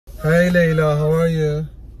Hey Leyla, how are you?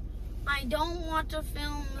 I don't want to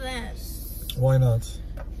film this. Why not?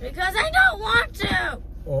 Because I don't want to.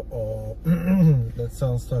 Uh-oh. That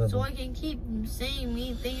sounds terrible. So I can keep saying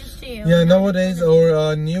mean things to you. Yeah, nowadays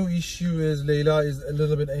our new issue is Leyla is a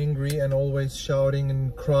little bit angry and always shouting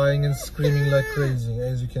and crying and screaming like crazy,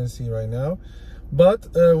 as you can see right now. But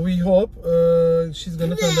we hope she's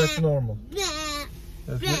gonna turn back to normal.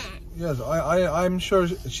 Yes, I'm sure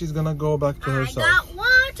she's gonna go back to herself. I got water.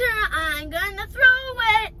 I'm gonna throw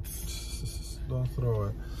it. Don't throw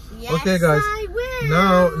it. Yes, okay, guys. I will.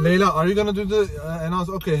 Now, Leyla, are you gonna do the announce?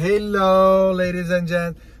 Okay, hello, ladies and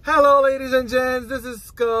gents. Hello, ladies and gents. This is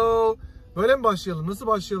Sko. Böyle mi başlayalım? Nasıl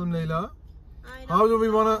başlayalım, Leyla? How do we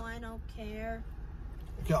wanna? I don't care.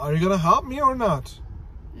 Okay, are you gonna help me or not?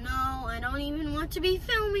 No, I don't even want to be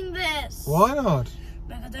filming this. Why not?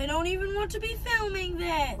 Because I don't even want to be filming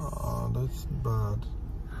this. Oh, that's bad.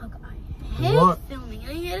 I hate filming.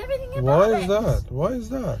 I hate everything about Why it. is that? Why is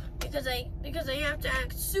that? Because I have to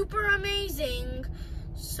act super amazing,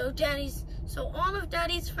 so all of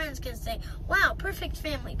Daddy's friends can say, "Wow, perfect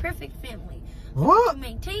family, perfect family." What? To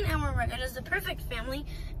maintain our record as the perfect family,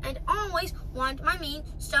 and always want my mean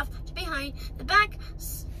stuff to behind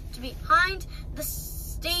the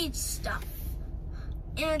stage stuff.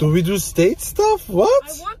 And Do we do stage stuff?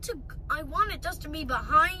 What? I want it just to be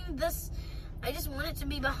behind this. I just want it to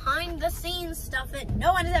be behind the scenes stuff that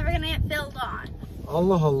no one is ever gonna get filled on.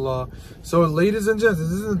 Allah Allah. So, ladies and gents,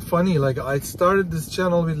 this isn't funny. Like, I started this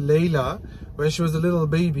channel with Leyla when she was a little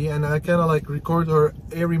baby, and I kind of like record her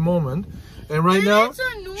every moment. And right now,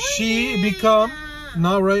 she become,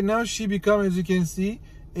 as you can see,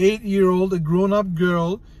 8-year-old, a grown-up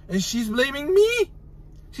girl, and she's blaming me.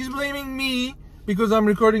 She's blaming me because I'm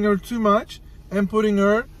recording her too much and putting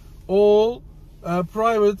her all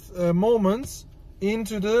private moments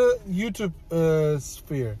into the YouTube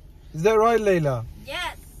sphere. Is that right, Leyla?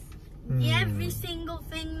 Yes. Every single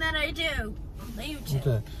thing that I do on the YouTube.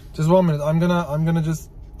 Okay. Just 1 minute.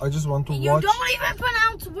 I just want to watch. You don't even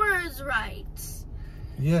pronounce words right.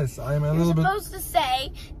 Yes, I'm a little bit. You're supposed to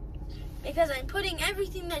say, because I'm putting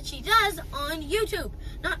everything that she does on YouTube,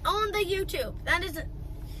 not on the YouTube. That isn't.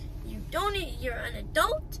 You're an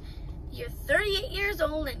adult. You're 38 years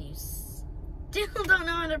old, and you still don't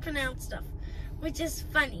know how to pronounce stuff, which is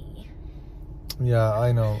funny. Yeah,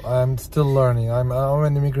 I know. I'm still learning. I'm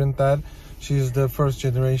an immigrant dad. She's the first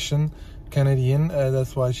generation Canadian.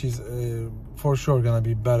 That's why she's for sure gonna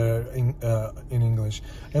be better in English.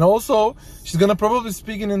 And also, she's gonna probably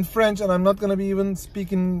speak in French, and I'm not gonna be even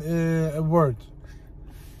speaking a word.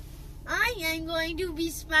 I am going to be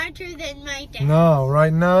smarter than my dad. No,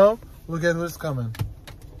 right now, look at who's coming.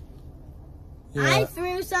 Yeah. I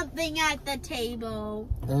threw something at the table.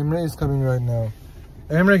 Emre is coming right now.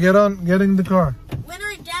 Emre, get in the car. When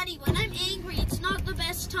I'm angry, it's not the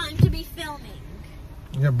best time to be filming.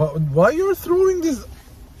 Yeah, but why you're throwing this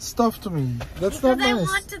stuff to me? That's not nice. Because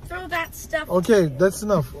I want to throw that stuff. Okay, that's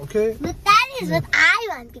enough, okay? But that is what I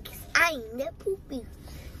want because I'm the poopy.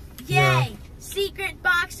 Yay! Yeah. Secret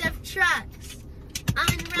box of trucks.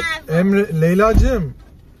 Unravel. Emre, Leyla'cığım,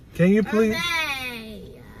 can you please?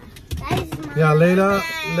 Hooray. That is my Yeah,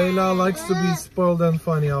 Leyla likes to be spoiled and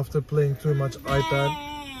funny after playing too much iPad.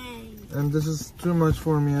 And this is too much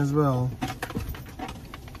for me as well.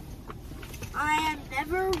 I am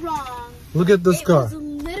never wrong. Look at this car. It was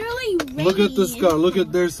literally raining. Look at this car. Look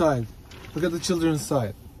at their side. Look at the children's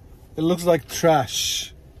side. It looks like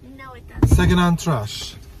trash. No, it doesn't. Second-hand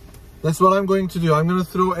trash. That's what I'm going to do. I'm going to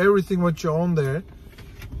throw everything what you own there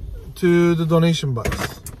to the donation box.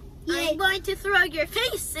 I'm going to throw your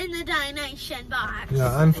face in the donation box.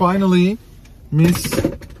 Yeah, and finally, Miss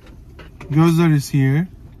Gözler is here.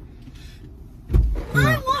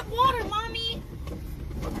 I want water, Mommy.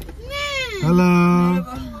 Hello. I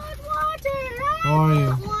want water. How are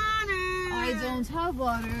you? I don't have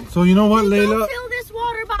water. So you know what, Don't Leyla? fill this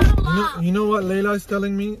water bottle up. You know what Leyla is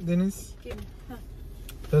telling me, Dennis?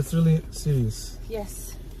 That's really serious.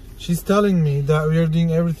 Yes. She's telling me that we are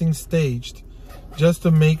doing everything staged just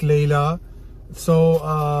to make Leyla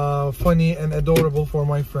so funny and adorable for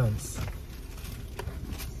my friends.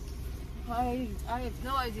 I have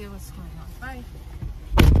no idea what's going on. Bye.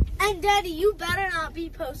 And Daddy, you better not be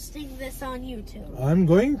posting this on YouTube. I'm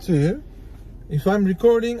going to. If I'm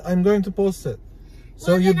recording, I'm going to post it.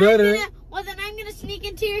 So you then better. then I'm gonna sneak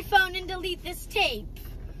into your phone and delete this tape.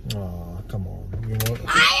 Oh, come on. You know.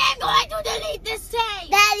 I am going to delete this tape.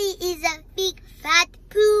 Daddy is a big fat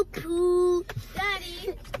poo-poo.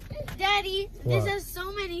 Daddy, What? this has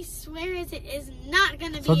so many swears. It is not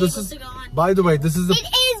gonna be So able this is. to go on. By the way, this is a. It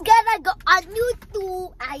is gonna go on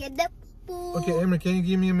YouTube. I am the poo. Okay, Emre, can you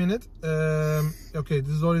give me a minute? Okay,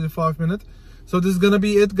 this is already 5 minutes. So this is gonna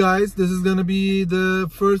be it, guys. This is gonna be the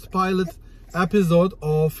first pilot episode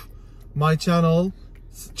of my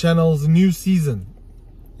channel's new season.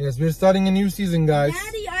 Yes, we're starting a new season, guys.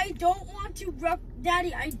 Daddy, I don't want to.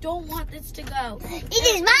 Daddy, I don't want this to go. It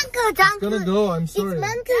is Manco It's gonna go. I'm sorry. It's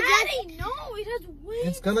Manco Daddy, no, it has way.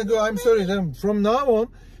 It's gonna go. I'm sorry. Then from now on,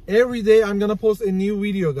 every day I'm gonna post a new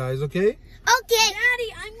video, guys. Okay? Okay. Daddy,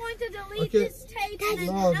 I'm going to delete Okay. this tape. And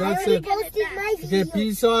No, then that's never it. get it back. Okay.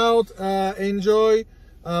 Peace out. Enjoy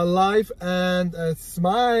life and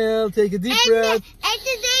smile. Take a deep breath. And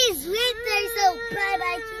today is winter, so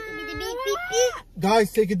bye-bye.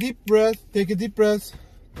 Guys, take a deep breath. Take a deep breath.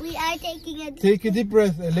 We are taking a Take a deep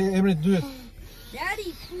breath. Emre, do it.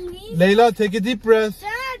 Daddy, please. Leyla, take a deep breath.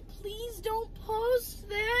 Dad, please don't post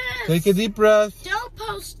this. Take a deep breath. Don't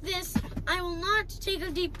post this. I will not take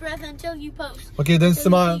a deep breath until you post. Okay, then Until you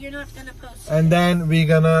smile. say you're not gonna post. And then we're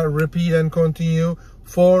gonna repeat and continue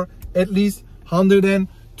for at least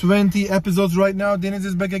 120 episodes right now. Deniz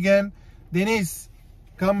is back again. Deniz,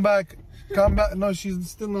 come back. Come back. No, she's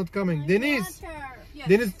still not coming. Deniz, Yes.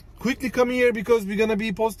 Deniz, quickly come here because we're gonna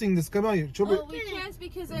be posting this. Come on here. Oh, we can't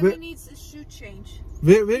because Emre needs a shoe change.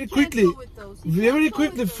 Very Can't quickly. go with those. You Very can't go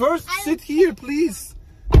quickly. with those. First, sit here, please.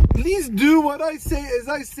 Please do what I say as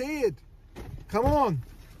I say it. Come on.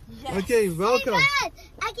 Yes. Okay, welcome. Dad,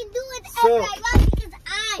 I can do whatever So- I want because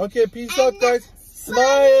I. Okay, peace I'm out, guys. not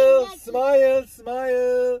Smile, smiling. smile,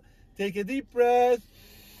 smile. Take a deep breath.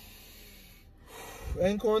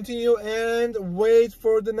 And continue and wait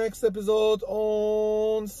for the next episode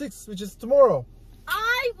on 6th, which is tomorrow.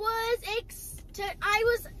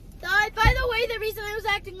 By the way, the reason I was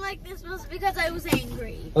acting like this was because I was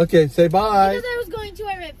angry. Okay, say bye. Because I was going to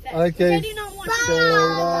a rip fest. Okay, I did not want to. say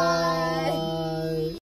bye.